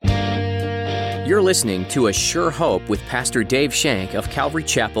You're listening to A Sure Hope with Pastor Dave Shank of Calvary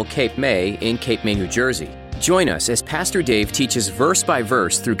Chapel, Cape May in Cape May, New Jersey. Join us as Pastor Dave teaches verse by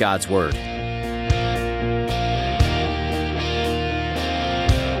verse through God's Word.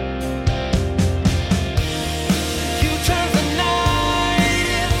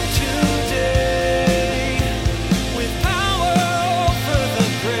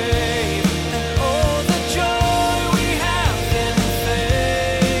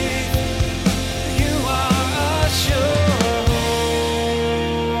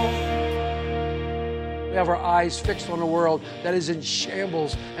 Have our eyes fixed on a world that is in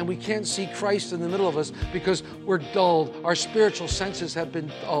shambles, and we can't see Christ in the middle of us because we're dulled. Our spiritual senses have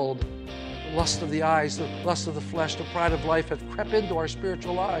been dulled. The lust of the eyes, the lust of the flesh, the pride of life have crept into our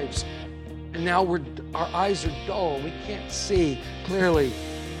spiritual lives. And now our eyes are dull. We can't see clearly.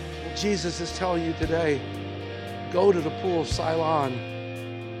 And Jesus is telling you today, go to the pool of Siloam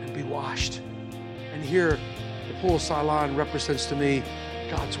and be washed. And here, the pool of Siloam represents to me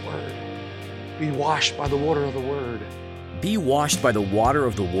God's Word. Be washed by the water of the Word. Be washed by the water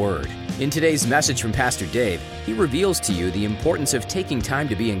of the Word. In today's message from Pastor Dave, he reveals to you the importance of taking time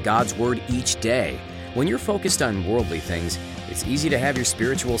to be in God's Word each day. When you're focused on worldly things, it's easy to have your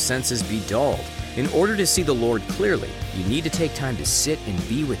spiritual senses be dulled. In order to see the Lord clearly, you need to take time to sit and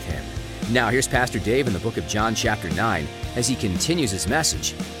be with Him. Now, here's Pastor Dave in the book of John chapter 9 as he continues his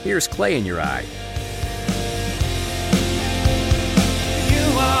message. Here's clay in your eye.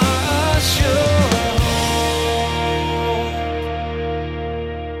 You are sure.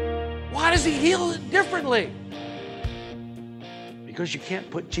 Why does He heal it differently? Because you can't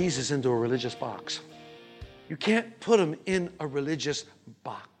put Jesus into a religious box. You can't put Him in a religious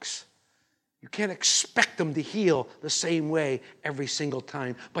box. You can't expect Him to heal the same way every single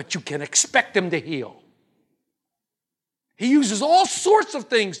time, but you can expect Him to heal. He uses all sorts of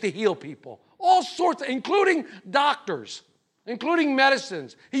things to heal people, all sorts, including doctors, including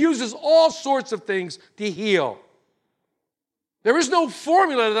medicines. He uses all sorts of things to heal. There is no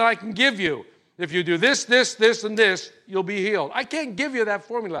formula that I can give you. If you do this, this, this, and this, you'll be healed. I can't give you that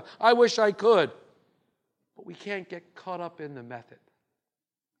formula. I wish I could. But we can't get caught up in the method.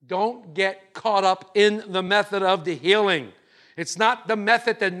 Don't get caught up in the method of the healing. It's not the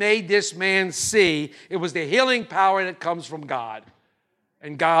method that made this man see. It was the healing power that comes from God.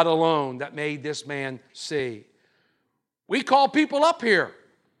 And God alone that made this man see. We call people up here.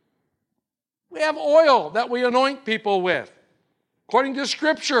 We have oil that we anoint people with. According to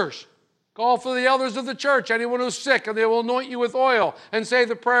Scriptures, call for the elders of the church, anyone who's sick, and they will anoint you with oil and say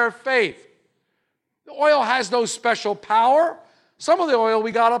the prayer of faith. The oil has no special power. Some of the oil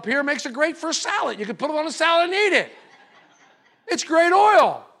we got up here makes it great for a salad. You can put it on a salad and eat it. It's great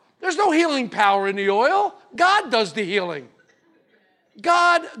oil. There's no healing power in the oil. God does the healing.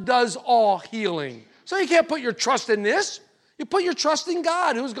 God does all healing. So you can't put your trust in this. You put your trust in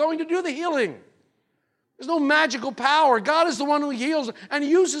God, who's going to do the healing. There's no magical power. God is the one who heals, and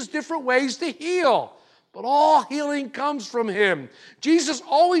He uses different ways to heal. But all healing comes from Him. Jesus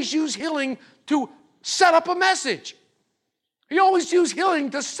always used healing to set up a message. He always used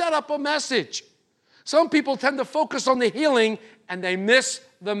healing to set up a message. Some people tend to focus on the healing, and they miss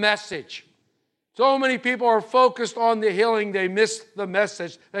the message. So many people are focused on the healing, they miss the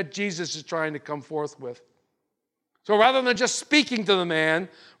message that Jesus is trying to come forth with. So rather than just speaking to the man,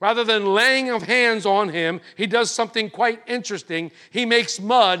 rather than laying of hands on him, he does something quite interesting. He makes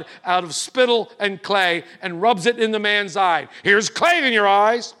mud out of spittle and clay and rubs it in the man's eye. Here's clay in your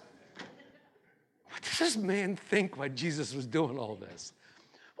eyes. What does this man think when Jesus was doing all this?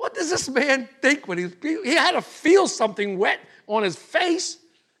 What does this man think when he had to feel something wet on his face?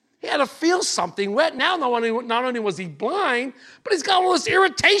 He had to feel something wet. Now, not only was he blind, but he's got all this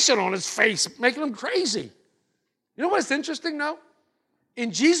irritation on his face, making him crazy. You know what's interesting, though?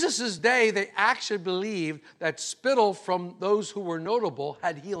 In Jesus' day, they actually believed that spittle from those who were notable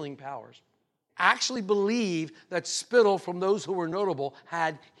had healing powers. Actually believed that spittle from those who were notable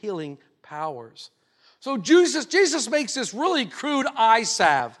had healing powers. So Jesus makes this really crude eye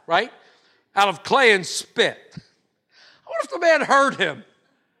salve, right? Out of clay and spit. What if the man heard him?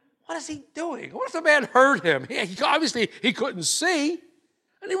 What is he doing? What if the man heard him? Obviously, he couldn't see.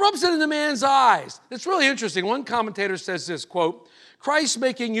 And he rubs it in the man's eyes. It's really interesting. One commentator says this, quote, Christ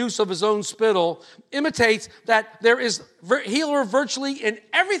making use of His own spittle imitates that there is healer virtually in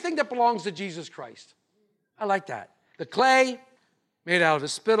everything that belongs to Jesus Christ. I like that. The clay made out of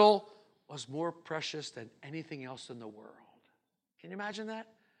His spittle was more precious than anything else in the world. Can you imagine that?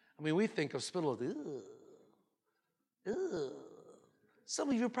 I mean, we think of spittle, ugh. Some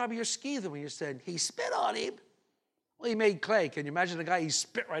of you probably are skeeving when you said, he spit on him. Well, he made clay. Can you imagine the guy, he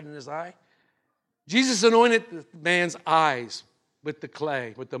spit right in his eye? Jesus anointed the man's eyes with the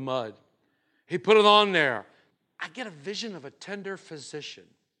clay, with the mud. He put it on there. I get a vision of a tender physician.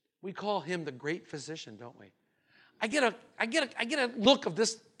 We call him the great physician, don't we? I get a look of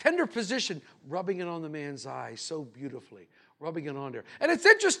this tender physician rubbing it on the man's eyes so beautifully, rubbing it on there. And it's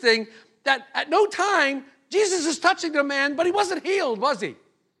interesting that at no time Jesus is touching the man, but he wasn't healed, was he?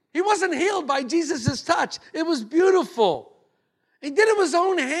 He wasn't healed by Jesus' touch. It was beautiful. He did it with his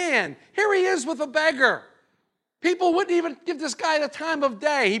own hand. Here he is with a beggar. People wouldn't even give this guy the time of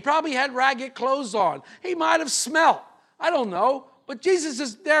day. He probably had ragged clothes on. He might have smelt. I don't know. But Jesus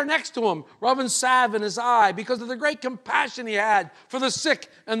is there next to him, rubbing salve in his eye because of the great compassion he had for the sick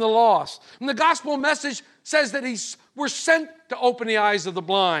and the lost. And the gospel message says that we're sent to open the eyes of the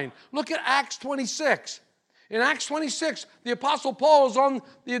blind. Look at Acts 26. In Acts 26, the Apostle Paul is on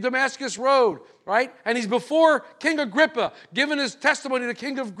the Damascus Road, right? And he's before King Agrippa, giving his testimony to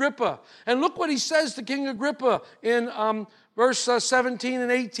King Agrippa. And look what he says to King Agrippa in verse 17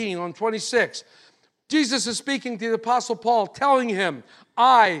 and 18 on 26. Jesus is speaking to the Apostle Paul, telling him,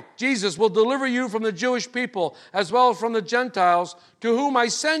 I, Jesus, will deliver you from the Jewish people as well as from the Gentiles, to whom I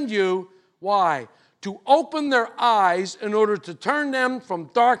send you. Why? To open their eyes in order to turn them from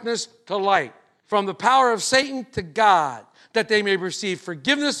darkness to light, from the power of Satan to God, that they may receive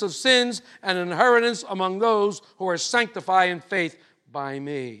forgiveness of sins and inheritance among those who are sanctified in faith by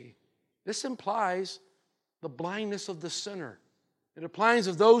me. This implies the blindness of the sinner. It applies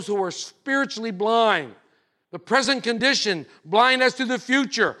to those who are spiritually blind. The present condition, blind as to the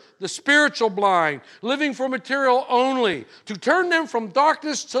future, the spiritual blind, living for material only, to turn them from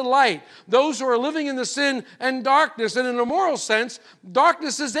darkness to light. Those who are living in the sin and darkness, and in a moral sense,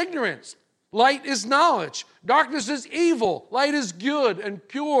 darkness is ignorance. Light is knowledge. Darkness is evil. Light is good and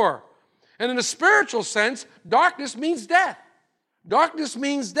pure. And in a spiritual sense, darkness means death. Darkness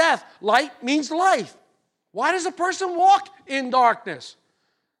means death. Light means life. Why does a person walk in darkness?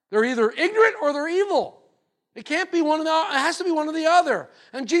 They're either ignorant or they're evil. It can't be one of the, it has to be one or the other.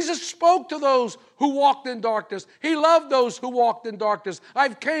 And Jesus spoke to those who walked in darkness. He loved those who walked in darkness.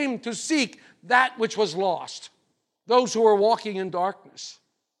 I've came to seek that which was lost. Those who are walking in darkness.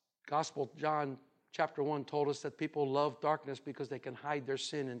 Gospel, John chapter 1 told us that people love darkness because they can hide their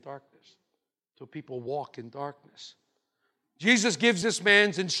sin in darkness. So people walk in darkness. Jesus gives this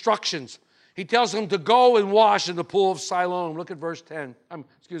man's instructions. He tells him to go and wash in the pool of Siloam. Look at verse 7.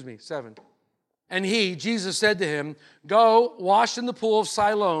 And he, Jesus, said to him, go, wash in the pool of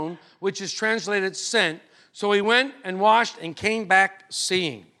Siloam, which is translated sent. So he went and washed and came back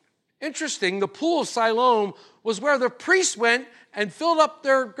seeing. Interesting, the pool of Siloam was where the priests went and filled up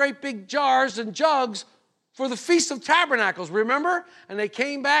their great big jars and jugs for the Feast of Tabernacles, remember? And they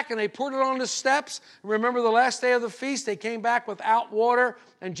came back and they poured it on the steps. Remember the last day of the feast, they came back without water.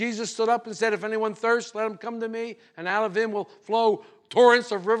 And Jesus stood up and said, if anyone thirsts, let him come to me. And out of him will flow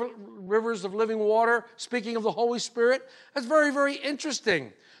torrents of rivers of living water, speaking of the Holy Spirit. That's very, very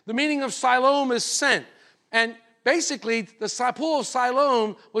interesting. The meaning of Siloam is sent. And basically, the pool of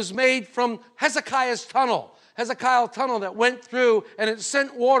Siloam was made from Hezekiah's tunnel. Hezekiah tunnel that went through and it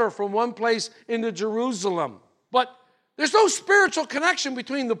sent water from one place into Jerusalem. But there's no spiritual connection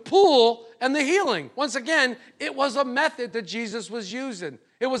between the pool and the healing. Once again, it was a method that Jesus was using.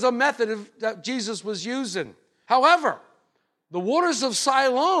 It was a method that Jesus was using. However, the waters of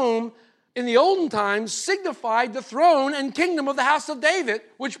Siloam in the olden times signified the throne and kingdom of the house of David,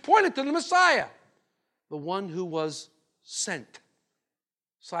 which pointed to the Messiah, the one who was sent.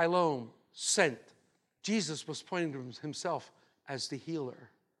 Siloam, sent. Jesus was pointing to himself as the healer.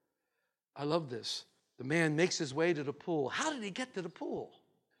 I love this. The man makes his way to the pool. How did he get to the pool?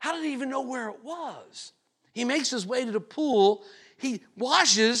 How did he even know where it was? He makes his way to the pool. He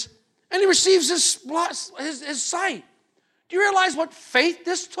washes, and he receives his sight. Do you realize what faith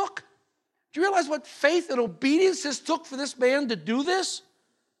this took? Do you realize what faith and obedience this took for this man to do this?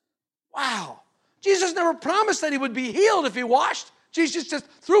 Wow. Jesus never promised that he would be healed if he washed. Jesus just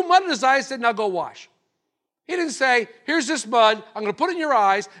threw mud in his eyes and said, now go wash. He didn't say, here's this mud, I'm going to put it in your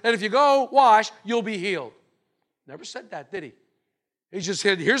eyes, and if you go wash, you'll be healed. Never said that, did he? He just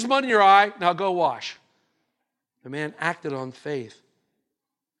said, here's mud in your eye, now go wash. The man acted on faith.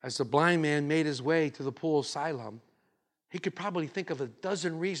 As the blind man made his way to the pool of Siloam, he could probably think of a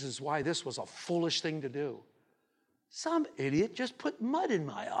dozen reasons why this was a foolish thing to do. Some idiot just put mud in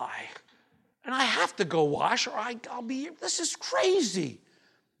my eye, and I have to go wash or I'll be, this is crazy.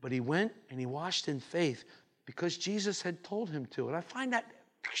 But he went and he washed in faith because Jesus had told him to. And I find that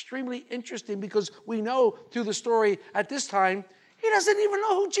extremely interesting because we know through the story at this time, he doesn't even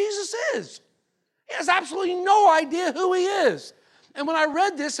know who Jesus is. He has absolutely no idea who he is. And when I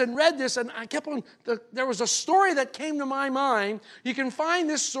read this, and I kept on, there was a story that came to my mind. You can find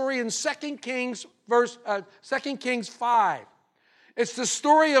this story in 2 Kings 5. It's the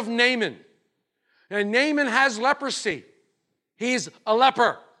story of Naaman. And Naaman has leprosy. He's a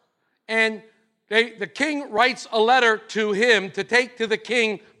leper. And the king writes a letter to him to take to the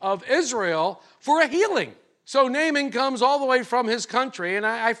king of Israel for a healing. So Naaman comes all the way from his country, and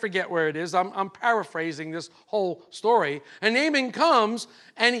I forget where it is. I'm paraphrasing this whole story. And Naaman comes,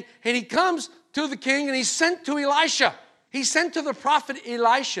 and he comes to the king, and he's sent to Elisha. He's sent to the prophet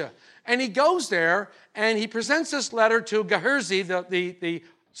Elisha. And he goes there, and he presents this letter to Gehazi, the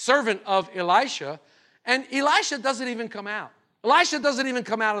servant of Elisha. And Elisha doesn't even come out. Elisha doesn't even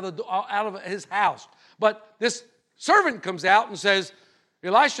come out of his house. But this servant comes out and says,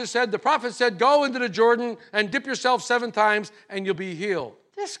 Elisha said, the prophet said, go into the Jordan and dip yourself 7 times and you'll be healed.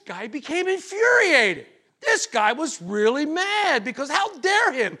 This guy became infuriated. This guy was really mad because how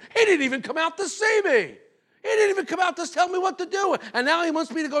dare him? He didn't even come out to see me. He didn't even come out to tell me what to do. And now he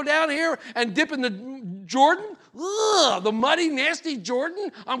wants me to go down here and dip in the Jordan? Ugh, the muddy, nasty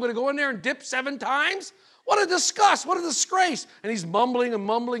Jordan? I'm going to go in there and dip 7 times? What a disgust, what a disgrace. And he's mumbling and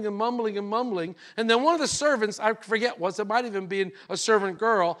mumbling and mumbling and mumbling. And then one of the servants, I forget what, it might even be a servant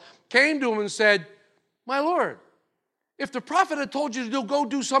girl, came to him and said, my Lord, if the prophet had told you to go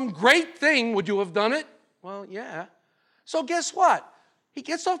do some great thing, would you have done it? Well, yeah. So guess what? He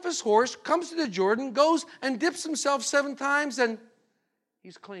gets off his horse, comes to the Jordan, goes and dips himself 7 times, and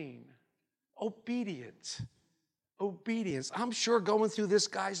he's clean. Obedience. Obedience. I'm sure going through this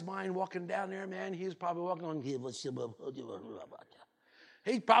guy's mind, walking down there, man, he was probably walking on, he's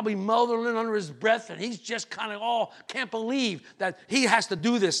probably muttering under his breath, and he's just kind of can't believe that he has to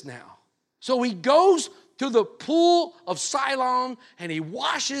do this now. So he goes to the pool of Siloam, and he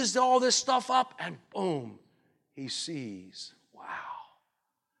washes all this stuff up, and boom, he sees. Wow.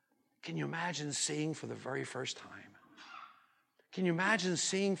 Can you imagine seeing for the very first time? Can you imagine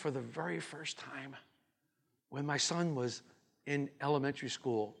seeing for the very first time? When my son was in elementary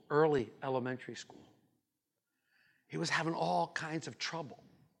school, early elementary school, he was having all kinds of trouble.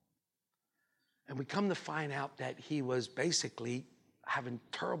 And we come to find out that he was basically having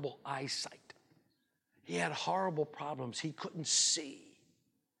terrible eyesight. He had horrible problems. He couldn't see.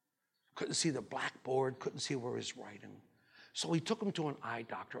 Couldn't see the blackboard, couldn't see where he was writing. So we took him to an eye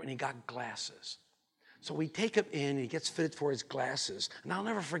doctor, and he got glasses. So we take him in, and he gets fitted for his glasses. And I'll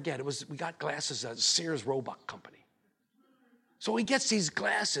never forget, we got glasses at Sears Roebuck Company. So he gets these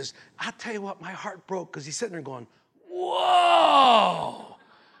glasses. I'll tell you what, my heart broke because he's sitting there going, whoa.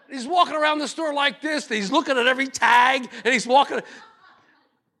 He's walking around the store like this. And he's looking at every tag, and he's walking.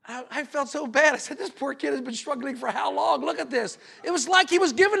 I felt so bad. I said, this poor kid has been struggling for how long? Look at this. It was like he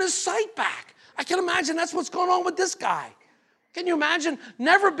was giving his sight back. I can imagine that's what's going on with this guy. Can you imagine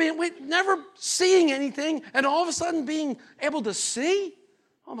never seeing anything and all of a sudden being able to see?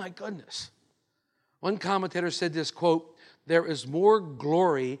 Oh, my goodness. One commentator said this, quote, there is more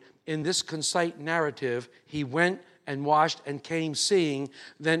glory in this concise narrative, he went and washed and came seeing,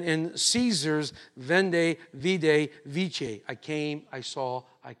 than in Caesar's vende, vide, vice. I came, I saw,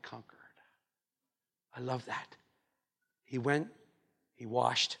 I conquered. I love that. He went, he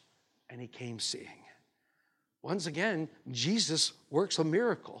washed, and he came seeing. Once again, Jesus works a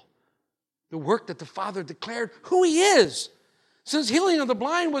miracle. The work that the Father declared who he is. Since healing of the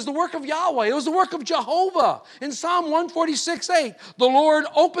blind was the work of Yahweh. It was the work of Jehovah. In Psalm 146:8, the Lord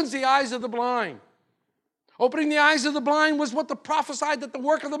opens the eyes of the blind. Opening the eyes of the blind was what the prophesied that the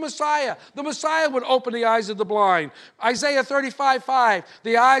work of the Messiah would open the eyes of the blind. Isaiah 35:5,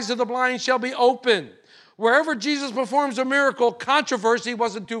 the eyes of the blind shall be opened. Wherever Jesus performs a miracle, controversy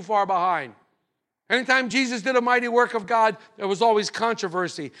wasn't too far behind. Anytime Jesus did a mighty work of God, there was always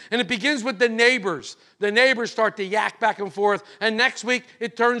controversy. And it begins with the neighbors. The neighbors start to yak back and forth. And next week,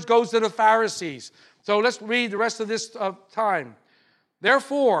 it goes to the Pharisees. So let's read the rest of this time.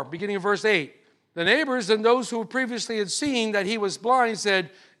 Therefore, beginning of verse 8, the neighbors and those who previously had seen that he was blind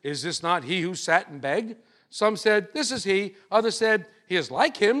said, is this not he who sat and begged? Some said, this is he. Others said, he is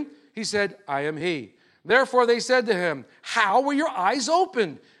like him. He said, I am he. Therefore they said to him, how were your eyes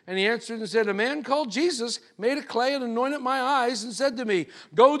opened? And he answered and said, a man called Jesus made a clay and anointed my eyes and said to me,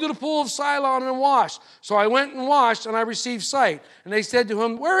 go to the pool of Siloam and wash. So I went and washed and I received sight. And they said to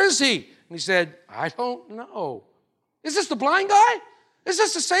him, where is he? And he said, I don't know. Is this the blind guy? Is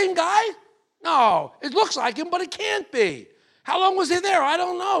this the same guy? No, it looks like him, but it can't be. How long was he there? I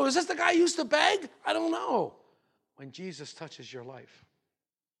don't know. Is this the guy who used to beg? I don't know. When Jesus touches your life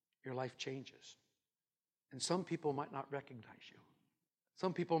changes. And some people might not recognize you.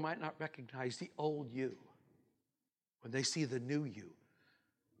 Some people might not recognize the old you. when they see the new you.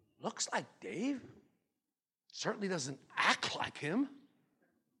 Looks like Dave. Certainly doesn't act like him.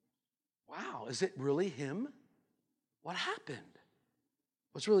 Wow, is it really him? What happened?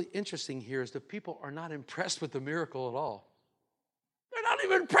 What's really interesting here is that people are not impressed with the miracle at all. They're not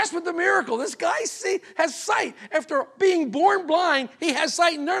even impressed with the miracle. This guy has sight. After being born blind, he has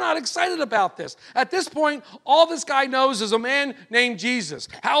sight, and they're not excited about this. At this point, all this guy knows is a man named Jesus.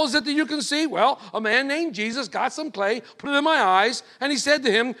 How is it that you can see? Well, a man named Jesus got some clay, put it in my eyes, and he said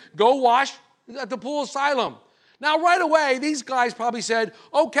to him, go wash at the pool of Siloam. Now, right away, these guys probably said,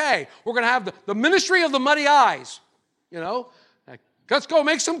 okay, we're going to have the ministry of the muddy eyes. Let's go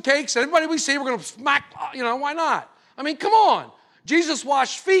make some cakes. Everybody we see, we're going to smack, why not? I mean, come on. Jesus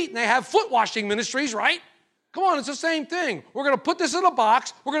washed feet, and they have foot washing ministries, right? Come on, it's the same thing. We're going to put this in a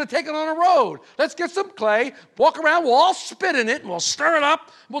box. We're going to take it on a road. Let's get some clay, walk around. We'll all spit in it, and we'll stir it up.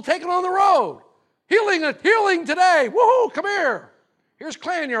 And we'll take it on the road. Healing today. Woohoo, come here. Here's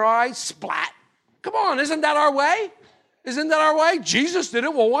clay in your eye. Splat. Come on, isn't that our way? Isn't that our way? Jesus did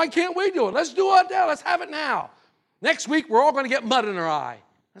it. Well, why can't we do it? Let's do it now. Let's have it now. Next week, we're all going to get mud in our eye.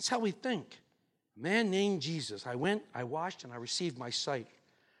 That's how we think. A man named Jesus. I went, I washed, and I received my sight.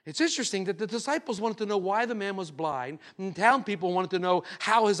 It's interesting that the disciples wanted to know why the man was blind, and town people wanted to know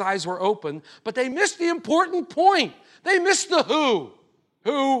how his eyes were open, but they missed the important point. They missed the who.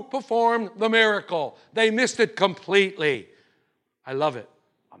 Who performed the miracle? They missed it completely. I love it.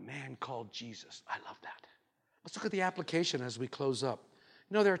 A man called Jesus. I love that. Let's look at the application as we close up.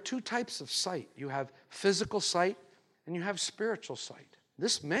 There are two types of sight. You have physical sight and you have spiritual sight.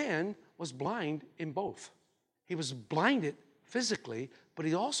 This man was blind in both. He was blinded physically, but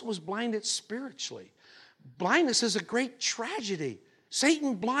he also was blinded spiritually. Blindness is a great tragedy.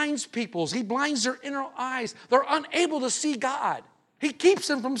 Satan blinds people. He blinds their inner eyes. They're unable to see God. He keeps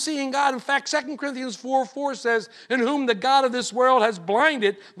them from seeing God. In fact, 2 Corinthians 4:4 says, in whom the God of this world has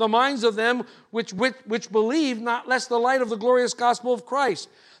blinded the minds of them which believe, not lest the light of the glorious gospel of Christ.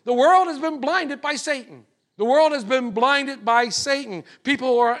 The world has been blinded by Satan. The world has been blinded by Satan.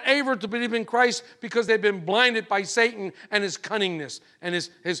 People are able to believe in Christ because they've been blinded by Satan and his cunningness and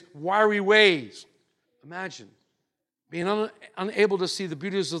his wiry ways. Imagine being unable to see the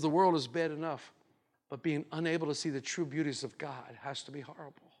beauties of the world is bad enough. But being unable to see the true beauties of God has to be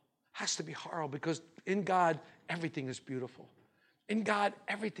horrible. Has to be horrible because in God, everything is beautiful. In God,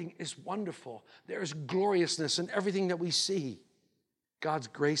 everything is wonderful. There is gloriousness in everything that we see. God's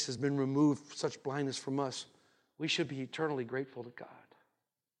grace has been removed such blindness from us. We should be eternally grateful to God.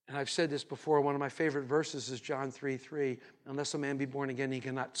 And I've said this before, one of my favorite verses is John 3:3. Unless a man be born again, he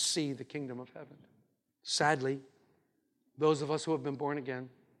cannot see the kingdom of heaven. Sadly, those of us who have been born again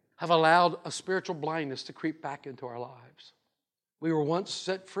have allowed a spiritual blindness to creep back into our lives. We were once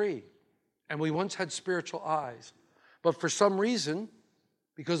set free, and we once had spiritual eyes. But for some reason,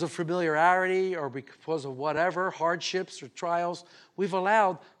 because of familiarity or because of whatever, hardships or trials, we've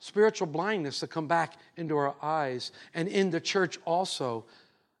allowed spiritual blindness to come back into our eyes. And in the church also,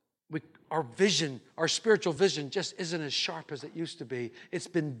 our vision, our spiritual vision just isn't as sharp as it used to be. It's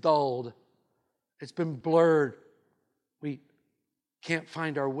been dulled. It's been blurred. We can't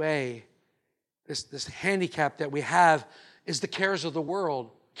find our way. This handicap that we have is the cares of the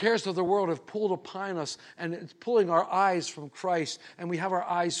world. Cares of the world have pulled upon us, and it's pulling our eyes from Christ, and we have our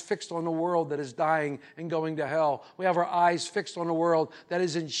eyes fixed on the world that is dying and going to hell. We have our eyes fixed on a world that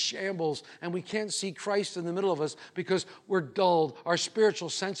is in shambles, and we can't see Christ in the middle of us because we're dulled. Our spiritual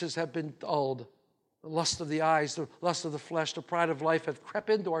senses have been dulled. The lust of the eyes, the lust of the flesh, the pride of life have crept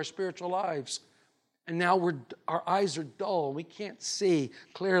into our spiritual lives. And now our eyes are dull. We can't see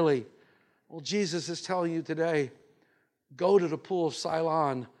clearly. Well, Jesus is telling you today, go to the pool of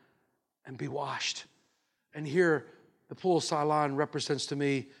Siloam and be washed. And here, the pool of Siloam represents to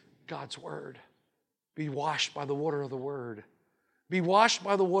me God's word. Be washed by the water of the word. Be washed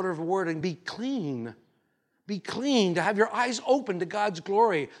by the water of the word and be clean. Be clean, to have your eyes open to God's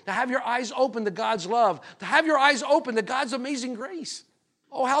glory, to have your eyes open to God's love, to have your eyes open to God's amazing grace.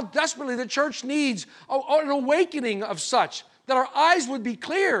 Oh, how desperately the church needs an awakening of such, that our eyes would be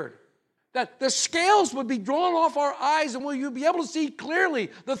cleared, that the scales would be drawn off our eyes, and will you be able to see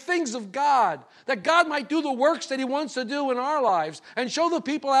clearly the things of God, that God might do the works that he wants to do in our lives and show the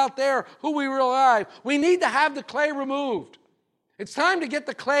people out there who we really are. We need to have the clay removed. It's time to get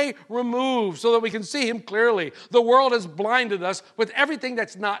the clay removed so that we can see him clearly. The world has blinded us with everything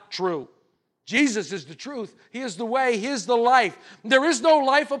that's not true. Jesus is the truth. He is the way. He is the life. There is no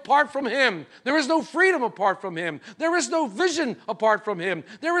life apart from him. There is no freedom apart from him. There is no vision apart from him.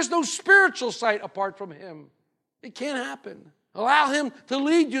 There is no spiritual sight apart from him. It can't happen. Allow Him to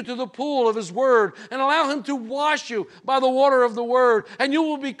lead you to the pool of His Word and allow Him to wash you by the water of the Word, and you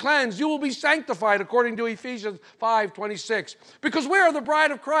will be cleansed. You will be sanctified according to Ephesians 5:26, because we are the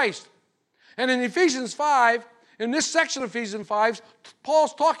bride of Christ. And in Ephesians 5, in this section of Ephesians 5,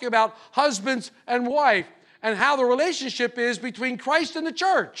 Paul's talking about husbands and wife and how the relationship is between Christ and the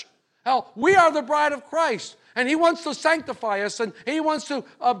church. How we are the bride of Christ, and He wants to sanctify us, and He wants to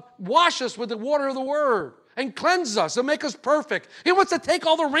wash us with the water of the Word and cleanse us and make us perfect. He wants to take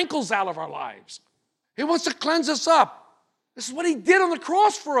all the wrinkles out of our lives. He wants to cleanse us up. This is what He did on the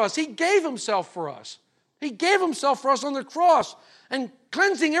cross for us. He gave Himself for us. He gave Himself for us on the cross and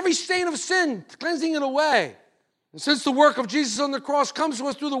cleansing every stain of sin, cleansing it away. And since the work of Jesus on the cross comes to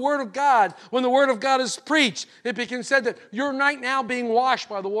us through the Word of God, when the Word of God is preached, it became said that you're right now being washed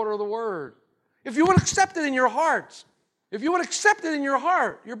by the water of the Word. If you would accept it in your hearts, if you would accept it in your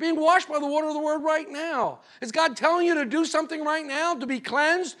heart, you're being washed by the water of the Word right now. Is God telling you to do something right now, to be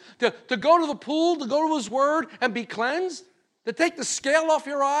cleansed, to go to the pool, to go to His Word and be cleansed, to take the scale off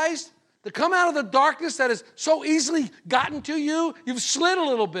your eyes, to come out of the darkness that has so easily gotten to you? You've slid a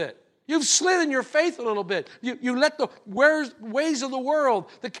little bit. You've slid in your faith a little bit. You let the ways of the world,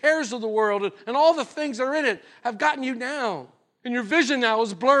 the cares of the world, and all the things that are in it have gotten you down. And your vision now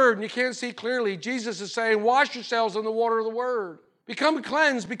is blurred and you can't see clearly. Jesus is saying, wash yourselves in the water of the Word. Become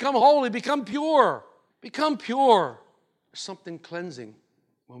cleansed, become holy, become pure. Become pure. There's something cleansing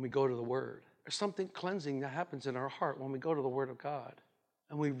when we go to the Word. There's something cleansing that happens in our heart when we go to the Word of God.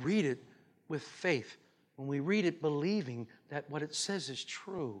 And we read it with faith. When we read it believing that what it says is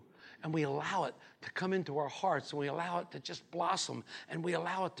true. And we allow it to come into our hearts, and we allow it to just blossom, and we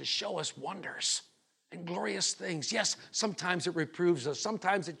allow it to show us wonders and glorious things. Yes, sometimes it reproves us.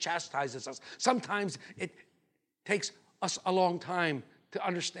 Sometimes it chastises us. Sometimes it takes us a long time to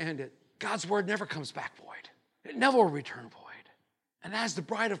understand it. God's Word never comes back void. It never will return void. And as the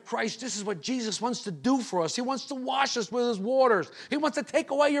bride of Christ, this is what Jesus wants to do for us. He wants to wash us with His waters. He wants to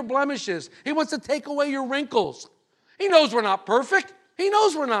take away your blemishes. He wants to take away your wrinkles. He knows we're not perfect. He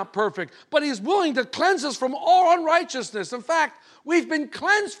knows we're not perfect, but He's willing to cleanse us from all unrighteousness. In fact, we've been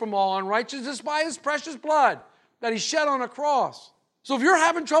cleansed from all unrighteousness by His precious blood that He shed on a cross. So if you're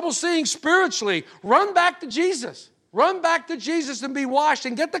having trouble seeing spiritually, run back to Jesus. Run back to Jesus and be washed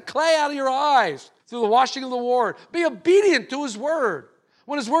and get the clay out of your eyes through the washing of the Word. Be obedient to His Word.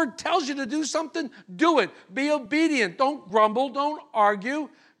 When His Word tells you to do something, do it. Be obedient. Don't grumble. Don't argue.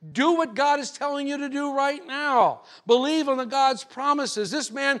 Do what God is telling you to do right now. Believe on God's promises.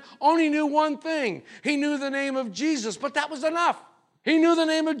 This man only knew one thing. He knew the name of Jesus, but that was enough. He knew the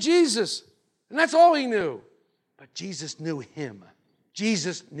name of Jesus, and that's all he knew. But Jesus knew him.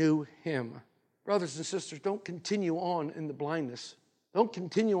 Jesus knew him. Brothers and sisters, don't continue on in the blindness. Don't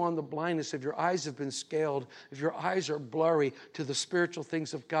continue on the blindness if your eyes have been scaled, if your eyes are blurry to the spiritual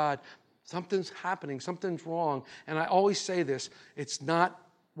things of God. Something's happening. Something's wrong. And I always say this, it's not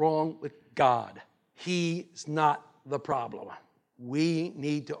wrong with God. He's not the problem. We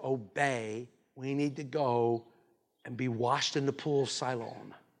need to obey. We need to go and be washed in the pool of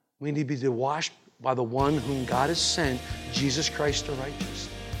Siloam. We need to be washed by the one whom God has sent, Jesus Christ the righteous.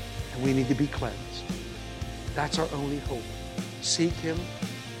 And we need to be cleansed. That's our only hope. Seek Him,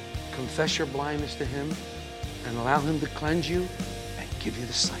 confess your blindness to Him, and allow Him to cleanse you and give you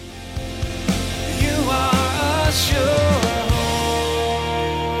the sight. You are a sure hope.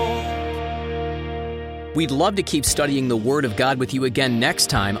 We'd love to keep studying the Word of God with you again next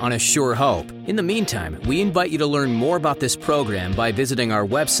time on A Sure Hope. In the meantime, we invite you to learn more about this program by visiting our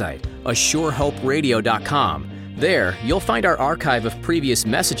website, ASureHopeRadio.com. There, you'll find our archive of previous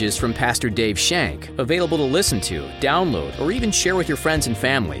messages from Pastor Dave Shank, available to listen to, download, or even share with your friends and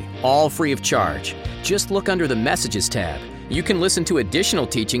family, all free of charge. Just look under the Messages tab. You can listen to additional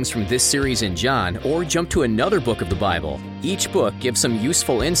teachings from this series in John or jump to another book of the Bible. Each book gives some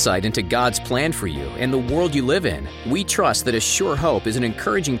useful insight into God's plan for you and the world you live in. We trust that A Sure Hope is an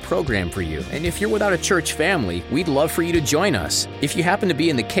encouraging program for you, and if you're without a church family, we'd love for you to join us. If you happen to be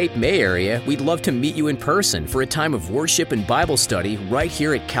in the Cape May area, we'd love to meet you in person for a time of worship and Bible study right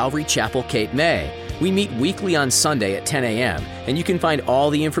here at Calvary Chapel, Cape May. We meet weekly on Sunday at 10 a.m., and you can find all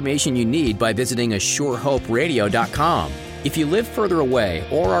the information you need by visiting ASureHopeRadio.com. If you live further away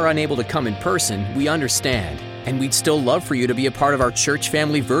or are unable to come in person, we understand. And we'd still love for you to be a part of our church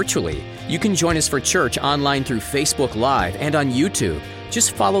family virtually. You can join us for church online through Facebook Live and on YouTube.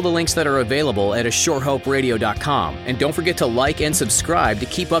 Just follow the links that are available at ASureHopeRadio.com. And don't forget to like and subscribe to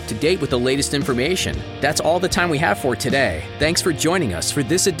keep up to date with the latest information. That's all the time we have for today. Thanks for joining us for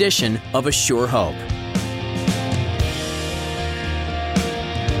this edition of A Sure Hope.